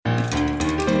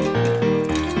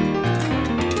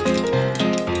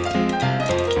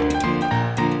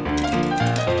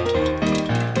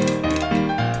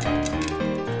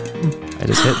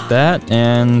hit that,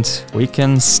 and we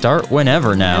can start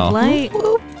whenever now. Light.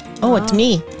 Oh, it's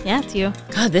me. Yeah, it's you.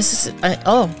 God, this is this Been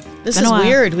is a while.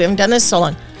 weird. We haven't done this so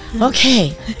long. Okay,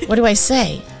 what do I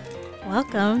say?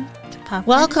 Welcome to Popcorn.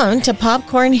 Welcome to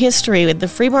Popcorn History with the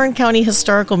Freeborn County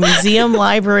Historical Museum,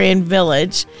 Library, and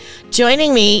Village.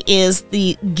 Joining me is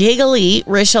the giggly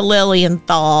Risha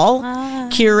Lilienthal,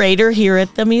 curator here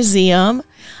at the museum,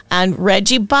 and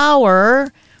Reggie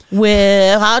Bauer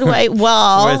with,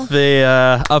 With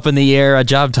the up in the air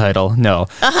job title. No.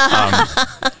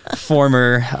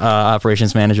 Former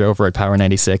operations manager over at Power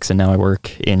 96, and now I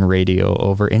work in radio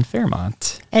over in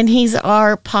Fairmont. And he's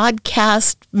our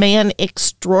podcast man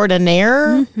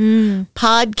extraordinaire,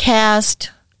 podcast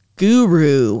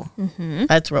guru.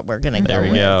 That's what we're going to go There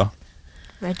with. we go.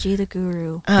 Reggie the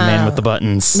Guru. The man with the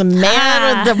buttons. The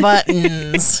man with the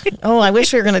buttons. Oh, I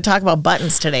wish we were going to talk about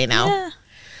buttons today now. Yeah.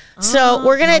 So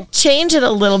we're going to change it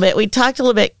a little bit. We talked a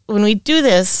little bit when we do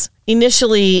this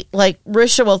initially, like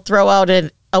Risha will throw out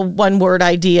a one-word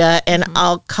idea and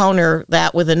I'll counter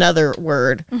that with another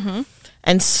word.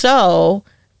 And so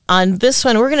on this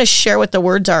one, we're going to share what the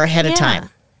words are ahead of time.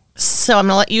 So I'm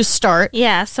going to let you start.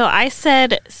 Yeah, so I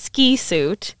said ski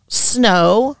suit,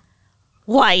 Snow,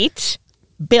 white.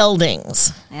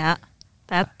 buildings. Yeah,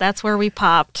 that's where we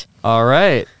popped. All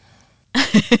right.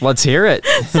 Let's hear it.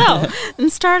 So, I'm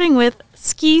starting with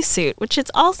ski suit, which is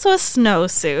also a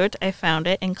snowsuit. I found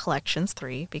it in Collections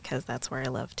 3 because that's where I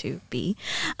love to be.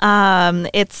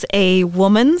 It's a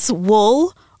woman's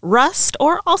wool, rust,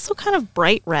 or also kind of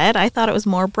bright red. I thought it was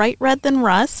more bright red than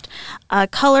rust.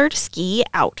 Colored ski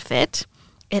outfit.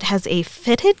 It has a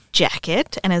fitted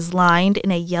jacket and is lined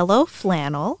in a yellow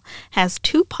flannel, has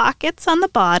 2 pockets on the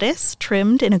bodice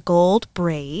trimmed in a gold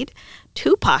braid,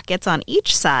 2 pockets on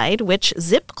each side which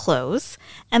zip close,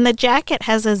 and the jacket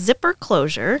has a zipper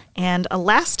closure and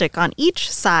elastic on each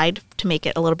side to make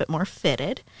it a little bit more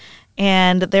fitted.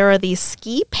 And there are these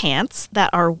ski pants that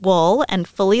are wool and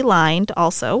fully lined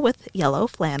also with yellow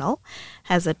flannel.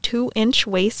 Has a 2-inch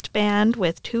waistband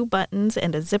with 2 buttons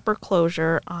and a zipper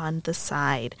closure on the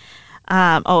side.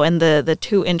 And the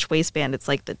 2-inch waistband, it's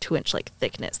like the 2-inch like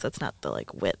thickness. That's not the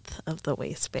like width of the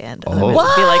waistband. Oh. It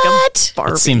would be like a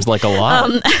Barbie. It seems like a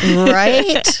lot.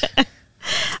 Right?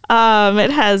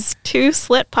 It has 2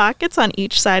 slit pockets on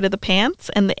each side of the pants,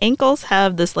 and the ankles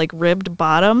have this like ribbed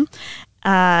bottom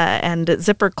and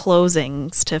zipper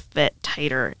closings to fit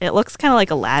tighter. It looks kind of like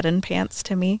Aladdin pants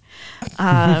to me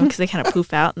because they kind of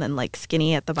poof out and then like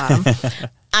skinny at the bottom.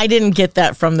 I didn't get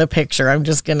that from the picture, I'm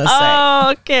just going to say.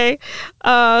 Oh, okay.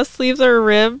 Sleeves are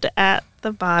ribbed at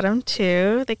the bottom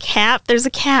too. The cap, there's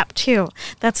a cap too.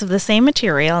 That's of the same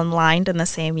material and lined in the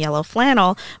same yellow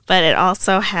flannel, but it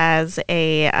also has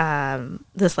a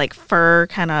this like fur,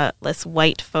 kind of this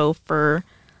white faux fur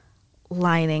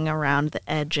lining around the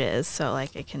edges. So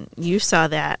like you saw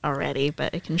that already,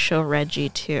 but it can show Reggie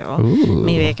too. Ooh.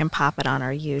 Maybe I can pop it on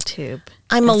our YouTube.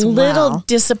 I'm a as little well.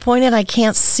 disappointed I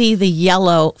can't see the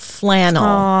yellow flannel.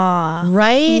 Aw.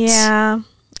 Right? Yeah,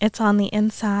 it's on the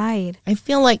inside. I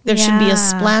feel like there should be Yeah. a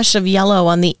splash of yellow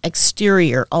on the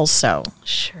exterior also.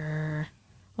 Sure.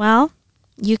 Well,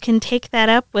 you can take that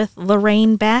up with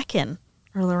Lorraine Bakken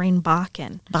or Lorraine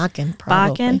Bakken. Bakken,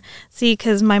 probably. Bakken. See,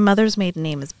 because my mother's maiden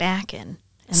name is Bakken.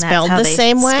 And Spelled that's how the they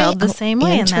same way? Spelled the Oh, same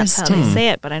way, and that's how they interesting. say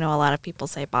it. But I know a lot of people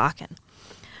say Bakken.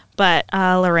 But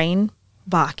Lorraine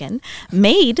Bakken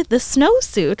made the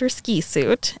snowsuit or ski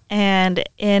suit, and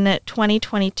in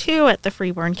 2022 at the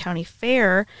Freeborn County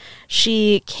Fair,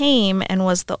 she came and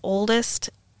was the oldest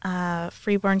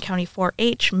Freeborn County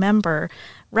 4-H member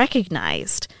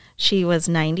recognized. She was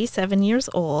 97 years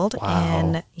old. Wow.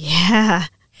 And yeah.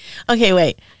 Okay,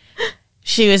 wait.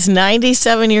 She was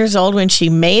 97 years old when she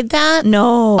made that?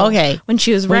 No. Okay. When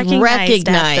she was recognized at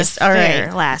the All fair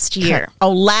right. last year.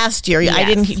 Oh, last year. I Yes.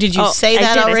 didn't. Did you say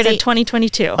that I did. already? I said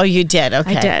 2022. Oh, you did.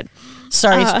 Okay. I did.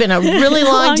 Sorry, it's been a really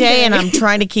long day, and I'm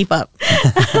trying to keep up.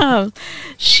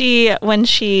 When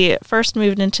she first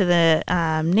moved into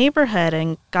the neighborhood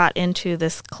and got into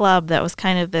this club that was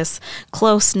kind of this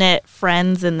close-knit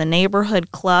friends in the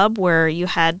neighborhood club where you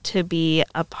had to be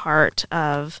a part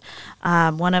of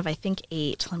one of, I think,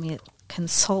 8. Let me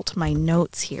consult my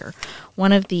notes here.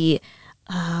 One of the,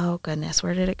 oh goodness,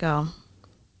 where did it go?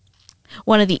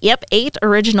 One of the 8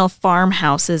 original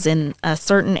farmhouses in a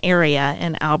certain area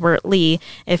in Albert Lee.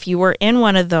 If you were in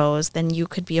one of those, then you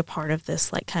could be a part of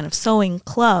this like kind of sewing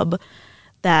club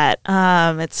that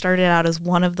it started out as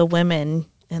one of the women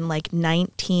in like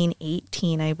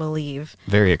 1918, I believe.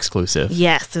 Very exclusive.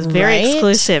 Yes, it's very Right?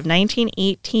 exclusive.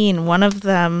 1918, one of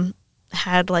them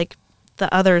had like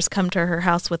the others come to her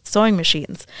house with sewing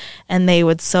machines, and they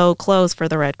would sew clothes for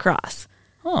the Red Cross.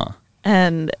 Huh.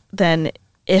 And then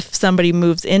if somebody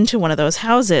moves into one of those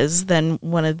houses, then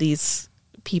one of these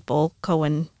people go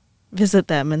and visit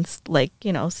them and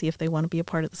see if they want to be a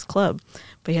part of this club.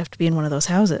 But you have to be in one of those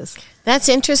houses. That's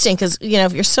interesting because,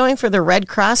 if you're sewing for the Red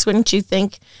Cross, wouldn't you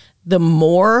think the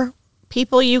more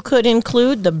people you could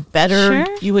include, the better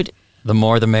you would... The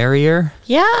more the merrier?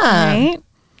 Yeah. Right?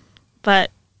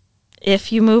 But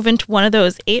if you move into one of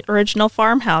those 8 original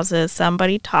farmhouses,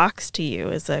 somebody talks to you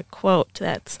is a quote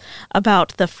that's about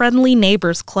the Friendly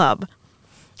Neighbors Club.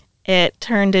 It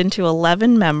turned into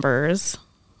 11 members,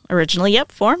 originally,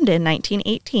 formed in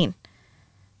 1918.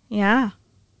 Yeah.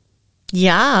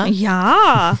 Yeah.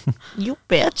 Yeah. You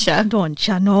betcha. Don't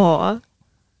ya know?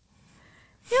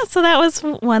 Yeah, so that was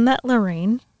one that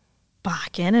Lorraine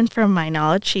Bakken, and from my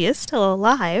knowledge, she is still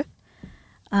alive.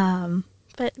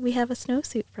 But we have a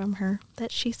snowsuit from her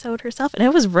that she sewed herself, and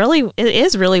it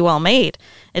is really well made.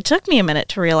 It took me a minute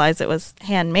to realize it was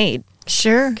handmade.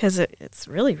 Sure. Because it's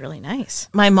really, really nice.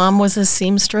 My mom was a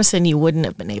seamstress, and you wouldn't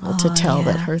have been able to tell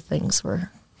that her things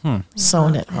were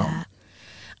sewn at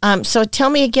home. So tell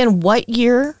me again, what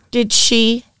year did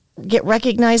she get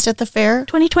recognized at the fair?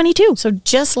 2022. So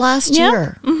just last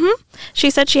year. Mm-hmm.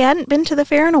 She said she hadn't been to the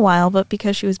fair in a while, but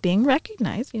because she was being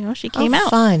recognized, she came out.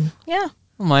 Fun. Yeah.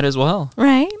 Well, might as well.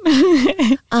 Right.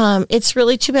 It's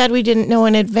really too bad we didn't know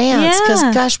in advance because,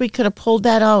 gosh, we could have pulled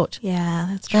that out. Yeah,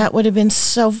 that's true. That would have been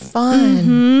so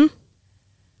fun.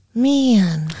 Mm-hmm.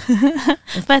 Man.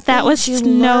 But that was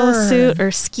snowsuit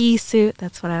or ski suit.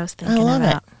 That's what I was thinking I love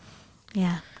about. it.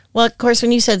 Yeah. Well, of course,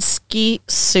 when you said ski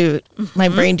suit, my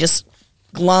brain just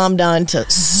glommed onto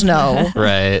snow.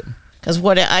 Right. Because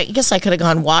I guess I could have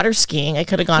gone water skiing. I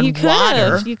could have gone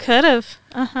water. You could have.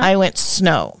 I went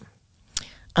snow.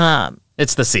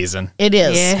 It's the season. It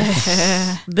is.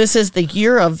 Yeah. This is the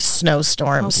year of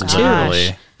snowstorms too.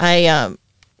 Literally. I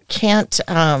can't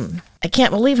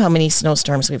believe how many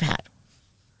snowstorms we've had.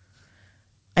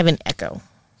 I have an echo.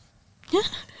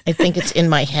 I think it's in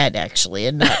my head actually,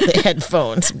 and not the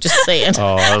headphones. I'm just saying.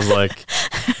 Oh, I was like,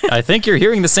 I think you're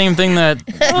hearing the same thing that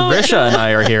Risha and I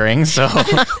are hearing. So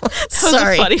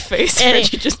sorry. A funny face.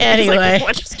 Anyway,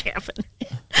 what just happened?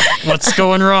 What's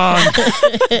going wrong?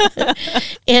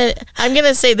 And I'm going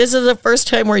to say this is the first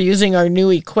time we're using our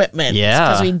new equipment. Yeah.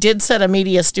 Because we did set a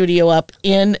media studio up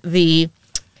in the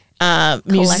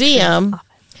museum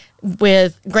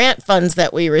with grant funds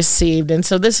that we received. And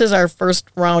so this is our first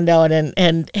round out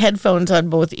and headphones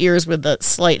on both ears with the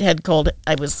slight head cold.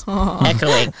 I was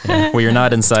echoing. Yeah. Well, you're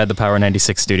not inside the Power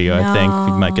 96 studio. No. I think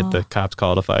we might get the cops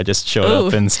called if I just showed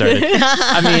up and started.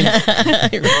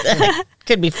 I mean,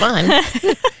 could be fun.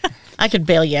 I could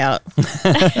bail you out.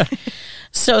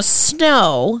 So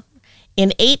snow in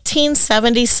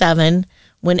 1877,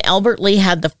 when Albert Lee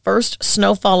had the first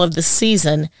snowfall of the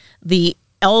season, the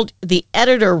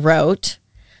editor wrote,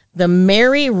 "The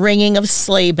merry ringing of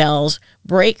sleigh bells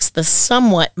breaks the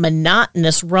somewhat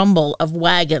monotonous rumble of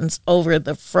wagons over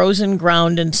the frozen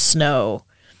ground and snow."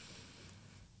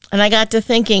 And I got to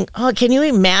thinking, can you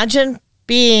imagine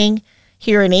being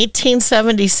here in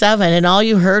 1877 and all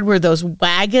you heard were those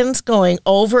wagons going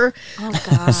over? Oh,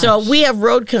 gosh. So we have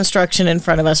road construction in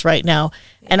front of us right now.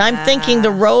 And I'm thinking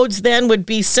the roads then would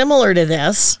be similar to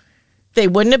this. They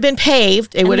wouldn't have been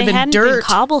paved. It would have been hadn't dirt. been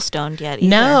cobblestoned yet either.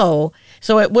 No.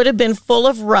 So it would have been full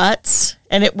of ruts,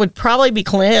 and it would probably be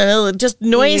clean, just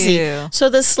noisy. Ew. So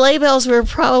the sleigh bells were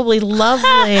probably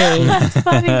lovely. That's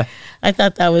funny. I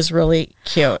thought that was really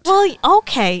cute. Well,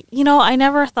 okay. I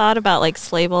never thought about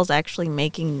sleigh bells actually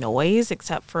making noise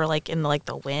except for in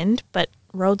the wind, but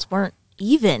roads weren't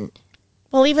even.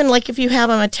 Well, even if you have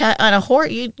them on a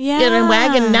horse, you get a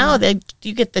wagon now,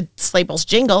 you get the sleigh bells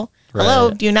jingle. Right.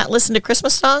 Hello, do you not listen to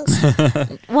Christmas songs?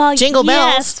 Well, Jingle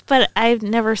bells. Yes, but I've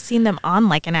never seen them on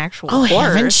an actual Oh,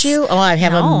 horse. haven't you? Oh, I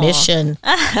have No. a mission.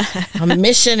 A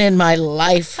mission in my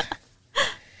life.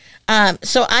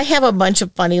 So I have a bunch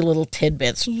of funny little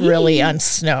tidbits really on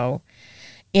snow.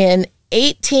 In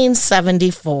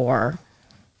 1874,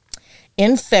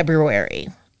 in February,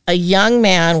 a young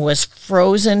man was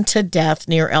frozen to death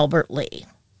near Albert Lee.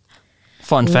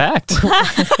 fun fact.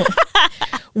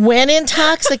 When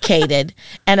intoxicated,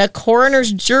 and a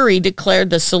coroner's jury declared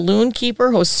the saloon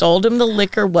keeper who sold him the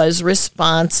liquor was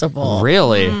responsible.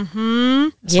 Really? Mm-hmm.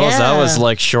 I suppose that was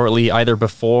Yeah. shortly either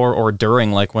before or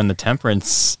during when the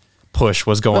temperance push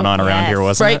was going on around here,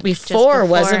 wasn't Right it? before,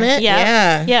 wasn't it?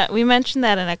 Yeah. Yeah, we mentioned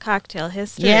that in a cocktail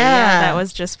history. Yeah. That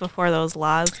was just before those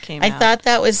laws came out. I thought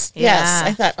that was, yes. Yeah.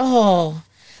 I thought, oh,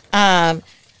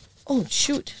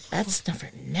 shoot. That's the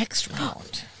next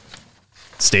round.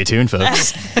 Stay tuned,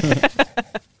 folks.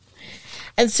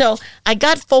 And so I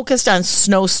got focused on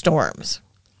snowstorms.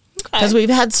 Because we've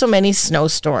had so many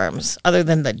snowstorms, other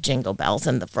than the jingle bells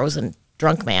and the frozen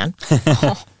drunk man.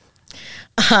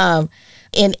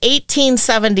 In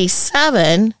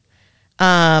 1877,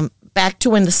 back to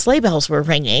when the sleigh bells were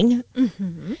ringing,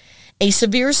 a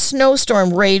severe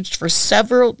snowstorm raged for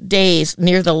several days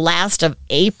near the last of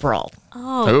April.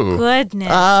 Oh, Ooh. goodness.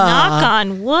 Knock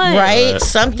on wood. Right?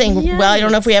 Something, well, I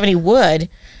don't know if we have any wood.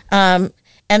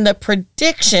 And the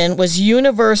prediction was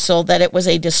universal that it was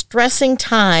a distressing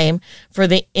time for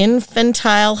the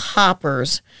infantile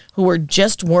hoppers who were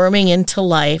just worming into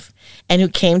life and who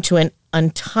came to an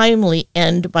untimely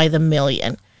end by the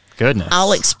million. Goodness.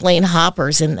 I'll explain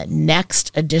hoppers in the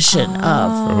next edition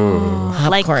of Popcorn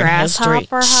Like grasshopper History.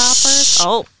 hoppers?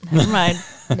 Oh, never mind.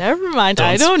 Never mind.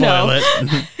 I don't know.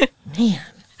 It. Man,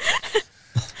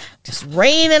 just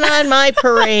raining on my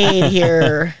parade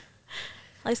here.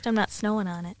 At least I'm not snowing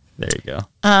on it. There you go.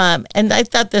 And I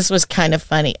thought this was kind of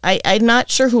funny. I'm not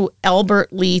sure who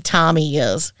Albert Lee Tommy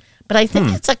is, but I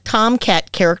think it's a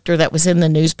Tomcat character that was in the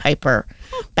newspaper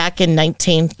back in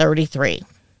 1933.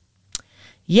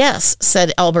 Yes,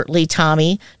 said Albert Lee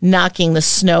Tommy, knocking the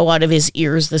snow out of his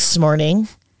ears this morning.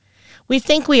 We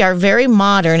think we are very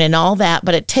modern and all that,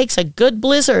 but it takes a good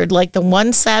blizzard like the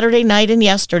one Saturday night and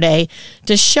yesterday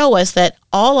to show us that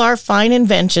all our fine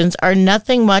inventions are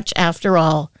nothing much after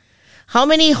all. How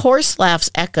many horse laughs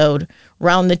echoed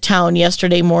round the town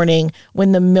yesterday morning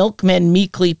when the milkmen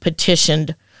meekly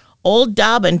petitioned old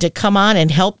Dobbin to come on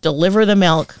and help deliver the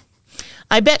milk?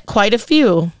 I bet quite a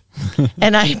few.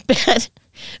 And I bet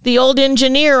the old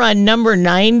engineer on number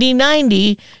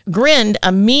 9090 grinned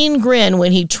a mean grin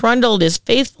when he trundled his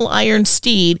faithful iron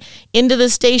steed into the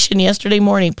station yesterday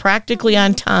morning practically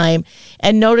on time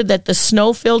and noted that the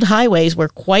snow-filled highways were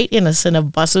quite innocent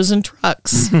of buses and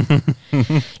trucks.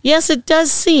 Yes, it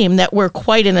does seem that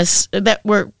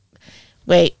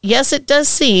yes, it does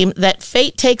seem that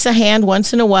fate takes a hand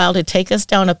once in a while to take us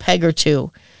down a peg or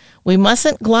two. We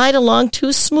mustn't glide along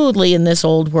too smoothly in this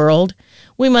old world.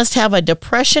 We must have a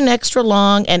depression extra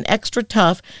long and extra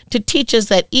tough to teach us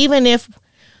that even if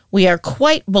we are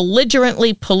quite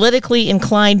belligerently politically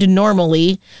inclined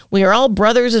normally, we are all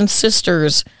brothers and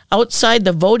sisters outside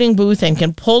the voting booth and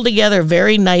can pull together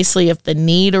very nicely if the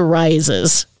need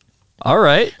arises. All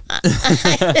right.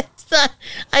 I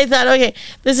thought, okay,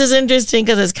 this is interesting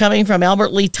because it's coming from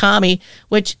Albert Lee Tommy,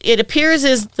 which it appears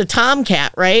is the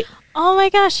Tomcat, right? Oh my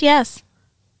gosh, yes.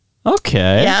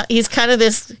 Okay. Yeah, he's kind of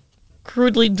this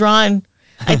crudely drawn.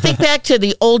 I think back to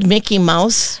the old Mickey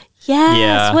Mouse. Yes.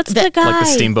 Yeah. What's the guy? Like the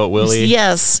Steamboat Willie.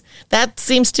 Yes, that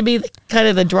seems to be kind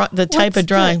of the type of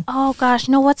drawing. Oh gosh,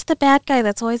 no. What's the bad guy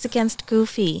that's always against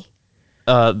Goofy?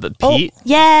 The Pete.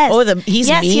 Yes. Oh, he's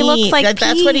yes, mean. he looks like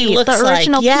That's what he Pete, looks the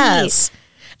original like. Yes. Pete.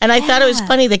 And I thought it was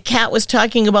funny. The cat was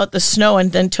talking about the snow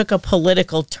and then took a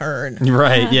political turn.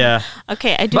 Right, yeah.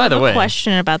 Okay, I do By have the a way-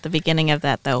 question about the beginning of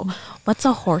that, though. What's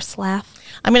a horse laugh?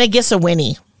 I'm going to guess a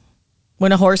whinny.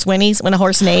 When a horse whinnies, when a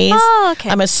horse neighs. Oh, okay.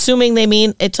 I'm assuming they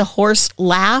mean it's a horse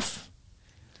laugh.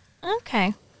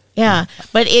 Okay. Yeah,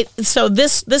 but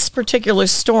this particular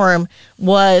storm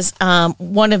was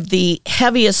one of the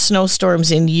heaviest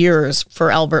snowstorms in years for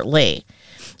Albert Lee,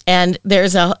 and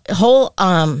there's a whole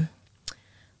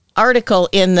article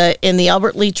in the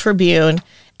Albert Lee Tribune,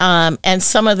 and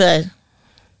some of the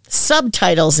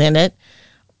subtitles in it: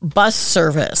 bus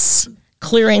service,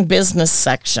 clearing business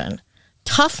section,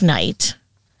 tough night,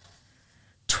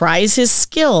 tries his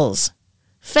skills,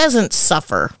 pheasants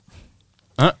suffer.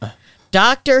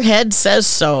 Dr. Head says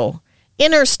so.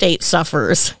 Interstate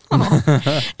suffers.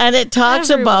 And it talks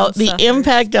Everyone about the suffers.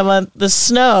 impact of the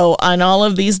snow on all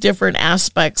of these different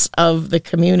aspects of the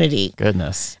community,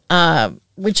 Goodness.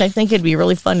 which I think it'd be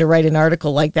really fun to write an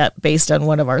article like that based on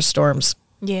one of our storms.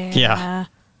 Yeah. Yeah.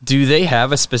 Do they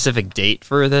have a specific date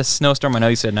for this snowstorm? I know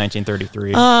you said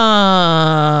 1933.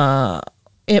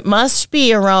 It must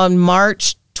be around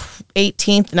March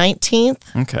 18th, 19th,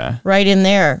 Okay. right in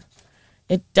there.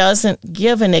 It doesn't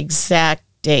give an exact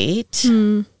date.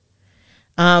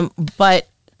 But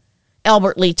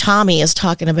Albert Lee Tommy is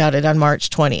talking about it on March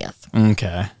 20th.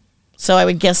 Okay. So I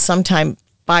would guess sometime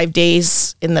 5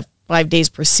 days in the 5 days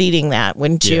preceding that,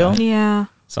 wouldn't you? Yeah. Yeah.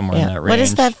 Somewhere in that range. What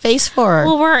is that face for?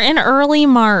 Well, we're in early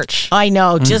March. I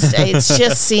know. It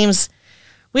just seems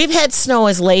we've had snow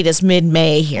as late as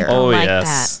mid-May here. Oh, like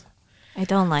yes. I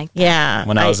don't like that. Yeah.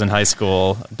 When I was in high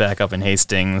school, back up in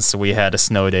Hastings, we had a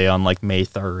snow day on like May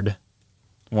 3rd.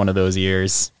 One of those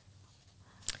years.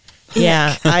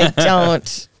 Yeah, I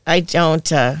don't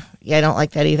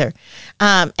like that either.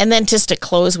 And then just to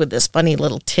close with this funny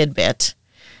little tidbit,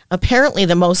 apparently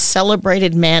the most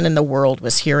celebrated man in the world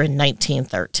was here in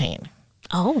 1913.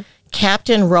 Oh.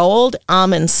 Captain Roald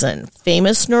Amundsen,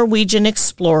 famous Norwegian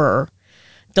explorer,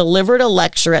 delivered a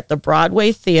lecture at the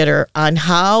Broadway Theater on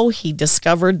how he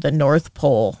discovered the North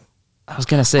Pole. I was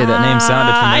going to say that name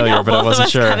sounded familiar, but I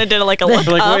wasn't sure. Kind of did like a look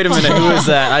Like, up. wait a minute, who is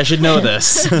that? I should know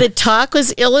this. The talk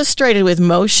was illustrated with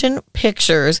motion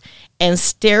pictures and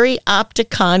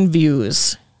stereopticon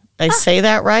views. Did I say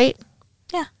that right?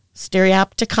 Yeah,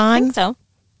 Stereopticon? I think so.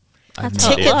 That's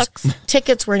how it looks.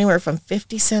 Tickets were anywhere from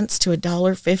 50 cents to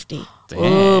 $1.50.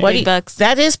 Ooh, What do big you- bucks.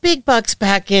 That is big bucks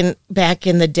back in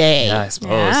the day. Yeah, I suppose.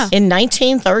 Yeah. In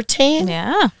 1913?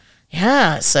 Yeah.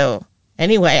 Yeah, so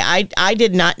anyway, I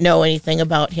did not know anything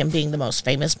about him being the most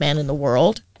famous man in the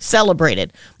world.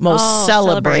 Celebrated. Most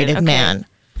celebrated okay. man.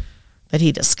 That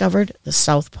he discovered the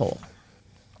South Pole.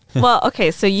 Well,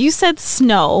 okay, so you said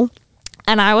snow,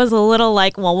 and I was a little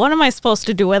like, well, what am I supposed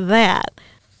to do with that?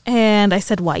 And I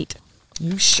said white.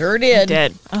 You sure did.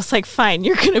 Did. I was like, fine,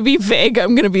 you're going to be vague.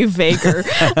 I'm going to be vaguer.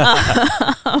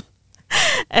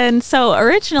 And so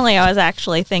originally I was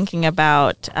actually thinking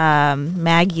about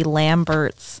Maggie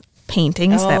Lambert's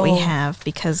paintings that we have,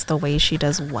 because the way she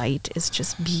does white is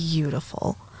just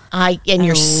beautiful.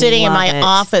 You're sitting in love my it.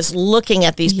 office looking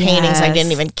at these paintings. I Yes.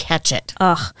 didn't even catch it.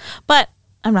 Ugh. But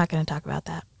I'm not going to talk about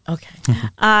that. Okay.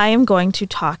 I am going to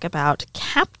talk about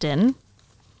Captain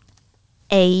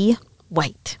A.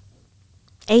 White.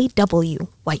 A.W.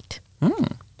 White.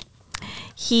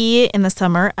 He, in the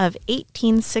summer of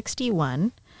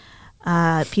 1861,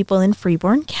 people in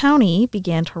Freeborn County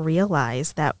began to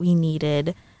realize that we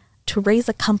needed to raise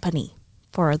a company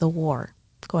for the war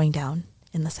going down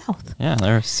in the South. Yeah,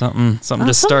 there's something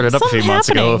just started up a few something months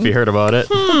ago, if happening. you heard about it.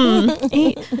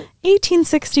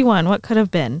 1861, what could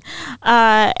have been?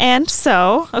 And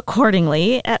so,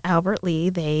 accordingly, at Albert Lea,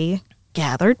 they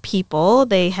gathered people.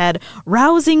 They had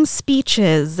rousing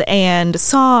speeches and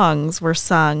songs were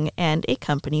sung, and a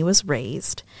company was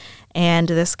raised. And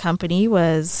this company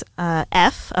was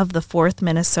F of the 4th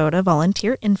Minnesota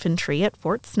Volunteer Infantry at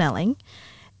Fort Snelling,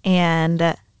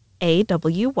 and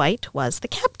A.W. White was the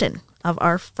captain of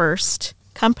our first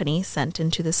company sent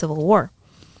into the Civil War.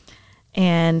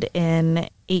 And in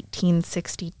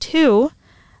 1862,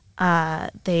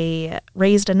 they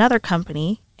raised another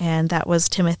company, and that was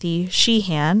Timothy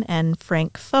Sheehan and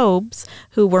Frank Phobes,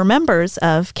 who were members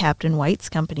of Captain White's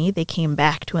company. They came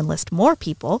back to enlist more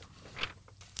people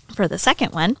for the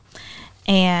second one.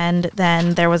 And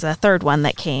then there was a third one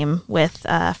that came with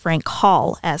Frank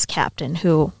Hall as captain,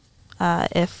 who,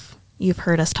 if you've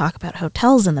heard us talk about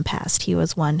hotels in the past, he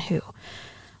was one who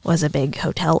was a big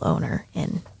hotel owner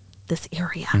in this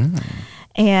area.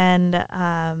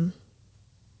 And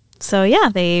so, yeah,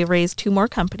 they raised 2 more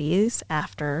companies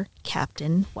after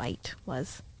Captain White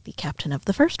was the captain of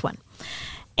the first one.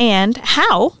 And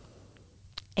how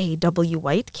A.W.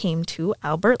 White came to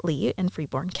Albert Lea in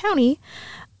Freeborn County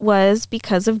was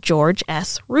because of George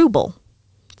S. Rubel.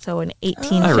 So in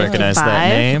 1855, I recognize that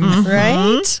name.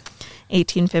 Right?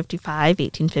 1855,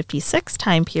 1856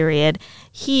 time period,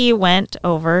 he went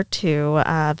over to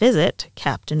visit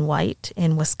Captain White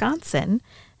in Wisconsin,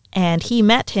 and he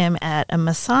met him at a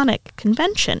Masonic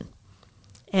convention.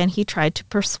 And he tried to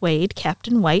persuade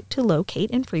Captain White to locate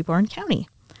in Freeborn County.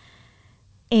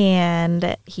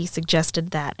 And he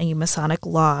suggested that a Masonic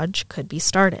lodge could be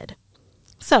started.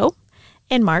 So,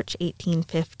 in March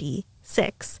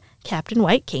 1856, Captain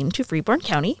White came to Freeborn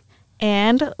County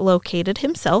and located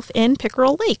himself in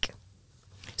Pickerel Lake.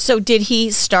 So did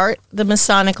he start the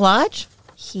Masonic Lodge?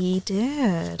 He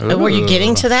did. Were you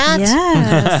getting to that?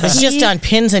 Yes. It's just on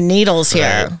pins and needles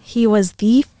here. Right. He was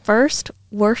the first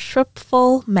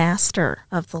worshipful master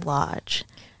of the lodge.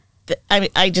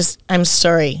 I'm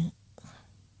sorry.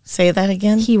 Say that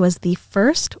again. He was the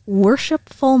first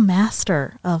worshipful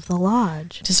master of the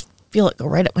lodge. Just feel it go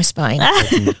right up my spine.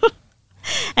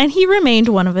 And he remained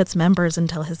one of its members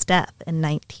until his death in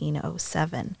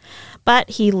 1907.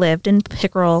 But he lived in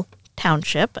Pickerel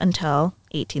Township until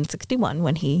 1861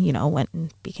 when he, went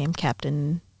and became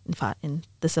captain and fought in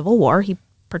the Civil War. He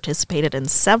participated in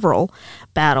several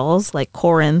battles like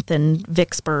Corinth and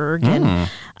Vicksburg and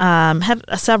had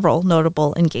several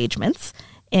notable engagements.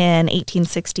 In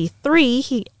 1863,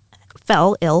 he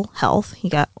fell ill health. He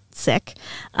got sick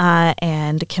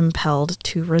and compelled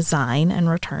to resign and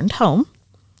returned home.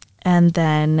 And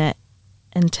then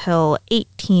until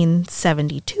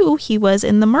 1872, he was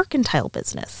in the mercantile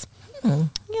business.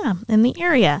 Yeah, in the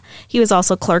area. He was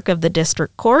also clerk of the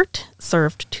district court,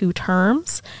 served 2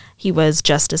 terms. He was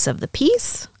justice of the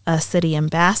peace, a city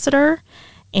ambassador,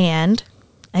 and,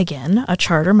 again, a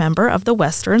charter member of the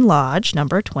Western Lodge,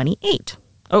 number 28.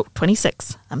 Oh,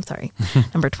 26. I'm sorry.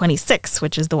 Number 26,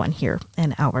 which is the one here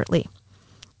in Albert Lea.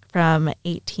 From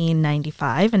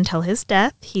 1895 until his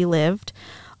death, he lived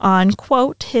on,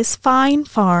 quote, his fine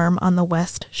farm on the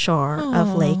west shore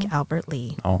of Lake Albert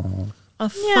Lea. Oh. A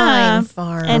fine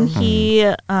farm. And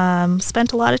he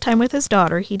spent a lot of time with his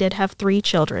daughter. He did have 3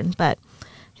 children, but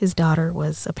his daughter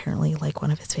was apparently like one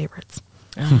of his favorites.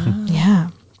 Yeah.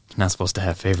 Not supposed to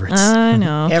have favorites. I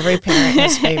know. Every parent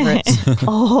has favorites.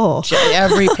 Oh.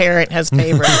 Every parent has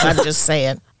favorites. I'm just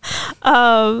saying.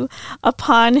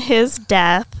 Upon his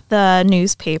death, the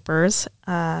newspapers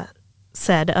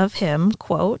said of him,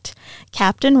 quote,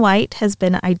 Captain White has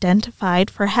been identified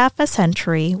for half a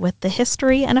century with the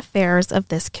history and affairs of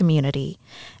this community,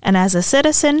 and as a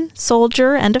citizen,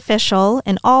 soldier, and official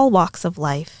in all walks of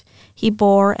life, he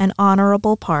bore an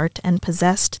honorable part and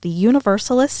possessed the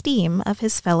universal esteem of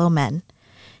his fellow men.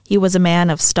 He was a man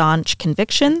of staunch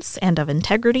convictions and of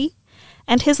integrity,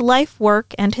 and his life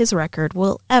work and his record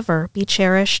will ever be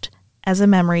cherished as a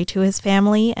memory to his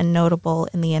family and notable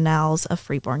in the annals of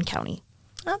Freeborn County.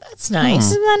 Oh, that's nice.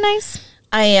 Isn't that nice?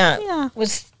 I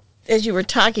was, as you were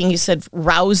talking, you said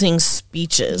rousing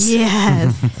speeches.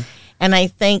 Yes. And I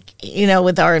think,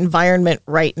 with our environment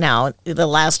right now, the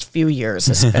last few years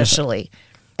especially,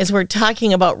 as we're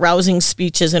talking about rousing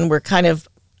speeches and we're kind of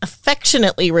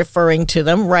affectionately referring to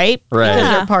them, right? Right. Because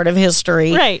Yeah. they're part of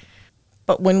history. Right.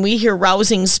 But when we hear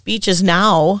rousing speeches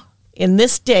now, in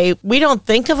this day, we don't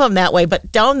think of them that way.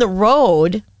 But down the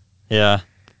road, Yeah.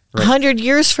 100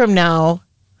 years from now,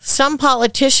 some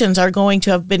politicians are going to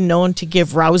have been known to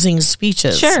give rousing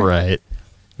speeches. Sure. Right.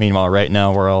 Meanwhile, right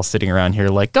now, we're all sitting around here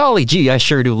like, golly gee, I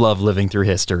sure do love living through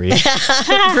history.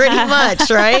 Pretty much,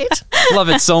 right? Love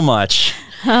it so much.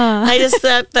 I just,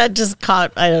 that just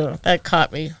caught, I don't know, that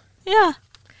caught me. Yeah.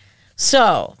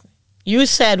 So, you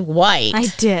said white. I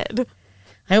did.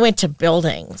 I went to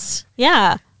buildings.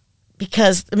 Yeah.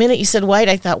 Because the minute you said white,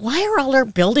 I thought, why are all our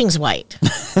buildings white?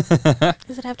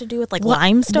 Does it have to do with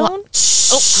limestone?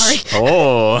 Oh, sorry.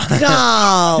 Oh.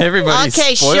 Oh. Everybody's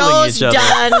okay, spoiling show's each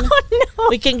other. done.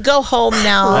 We can go home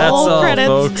now. That's all, Credits.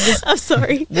 folks. I'm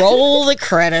sorry. Roll the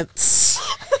credits.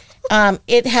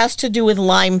 It has to do with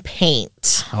lime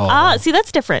paint. Oh. See,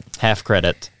 that's different. Half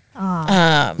credit.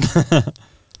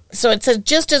 So it says,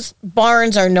 just as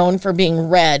barns are known for being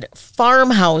red,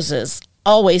 farmhouses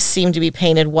always seem to be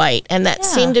painted white. And that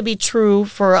seemed to be true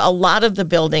for a lot of the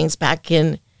buildings back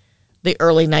in the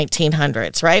early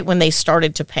 1900s, right? When they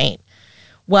started to paint.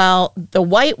 Well, the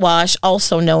whitewash,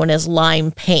 also known as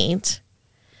lime paint,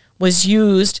 was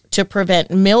used to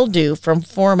prevent mildew from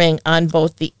forming on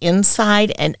both the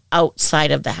inside and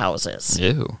outside of the houses.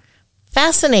 Ew.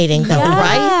 Fascinating, though,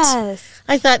 right? Yes.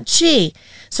 I thought, gee.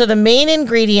 So the main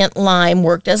ingredient, lime,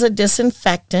 worked as a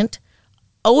disinfectant,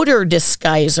 odor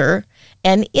disguiser,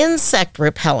 and insect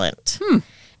repellent,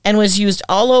 and was used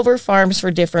all over farms for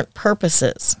different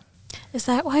purposes. Is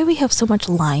that why we have so much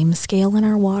lime scale in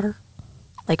our water?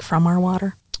 Like from our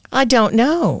water? I don't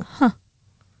know.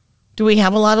 Do we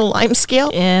have a lot of lime scale?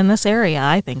 In this area,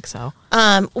 I think so.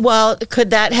 Well,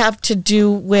 could that have to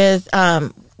do with,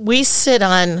 we sit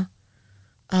on,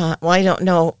 I don't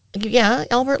know. Yeah,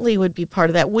 Albert Lea would be part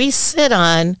of that. We sit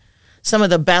on some of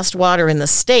the best water in the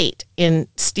state in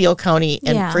Steele County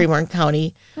and Freeborn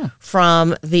County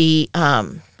from the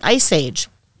Ice Age.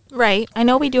 Right. I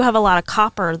know we do have a lot of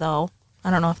copper, though.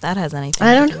 I don't know if that has anything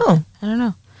I to don't do know. with it. I don't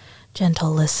know.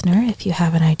 Gentle listener, if you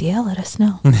have an idea, let us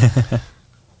know.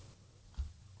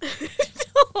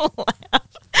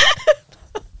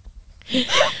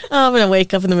 I'm going to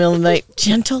wake up in the middle of the night.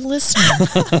 Gentle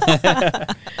listener.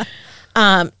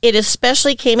 It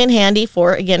especially came in handy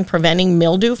for, again, preventing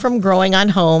mildew from growing on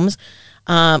homes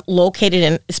located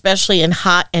in, especially in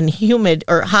hot and humid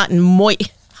or hot and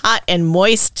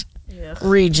moist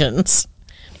regions.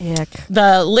 Ick.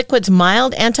 The liquid's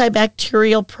mild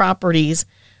antibacterial properties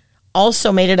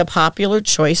also made it a popular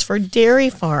choice for dairy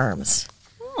farms.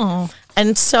 Oh.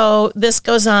 And so this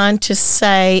goes on to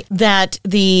say that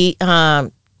the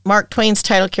Mark Twain's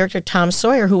title character, Tom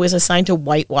Sawyer, who was assigned to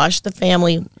whitewash the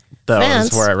family That fence,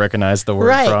 was where I recognized the word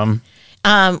Right. from.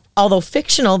 although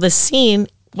fictional, the scene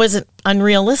wasn't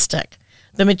unrealistic.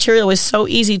 The material was so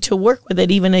easy to work with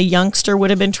that even a youngster would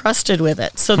have been trusted with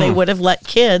it. So they would have let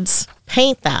kids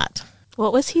paint that.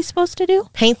 What was he supposed to do?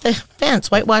 Paint the fence,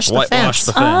 whitewash the Whitewash fence.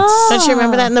 the fence. Don't you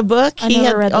remember that in the book? I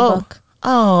never read the book.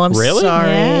 Oh, I'm Really?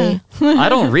 sorry. Yeah. I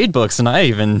don't read books, and I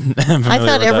even am I familiar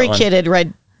thought with every that one. kid had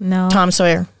read No. Tom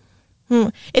Sawyer.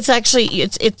 It's actually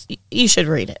it's you should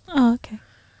read it. Oh,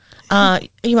 okay.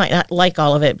 You might not like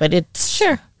all of it, but it's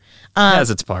Sure. has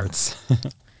its parts.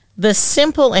 the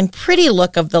simple and pretty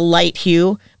look of the light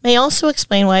hue may also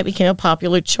explain why it became a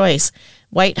popular choice.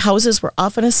 White houses were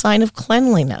often a sign of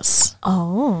cleanliness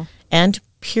Oh. and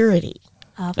purity.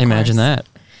 Of Imagine course.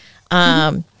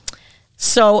 that.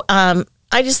 So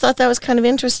I just thought that was kind of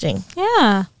interesting.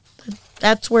 Yeah.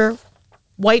 That's where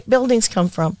white buildings come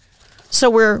from. So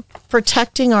we're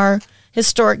protecting our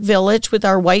historic village with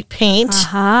our white paint,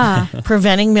 Aha.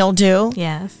 preventing mildew.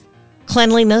 Yes.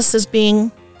 Cleanliness is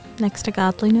being, Next to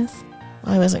godliness.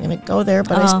 I wasn't going to go there,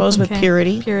 but I suppose with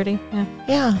purity. Purity. Yeah.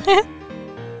 Yeah.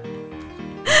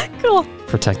 Cool.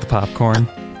 Protect the popcorn.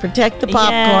 Protect the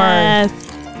popcorn,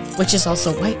 Yes. which is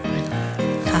also white, by the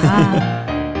way. Aha.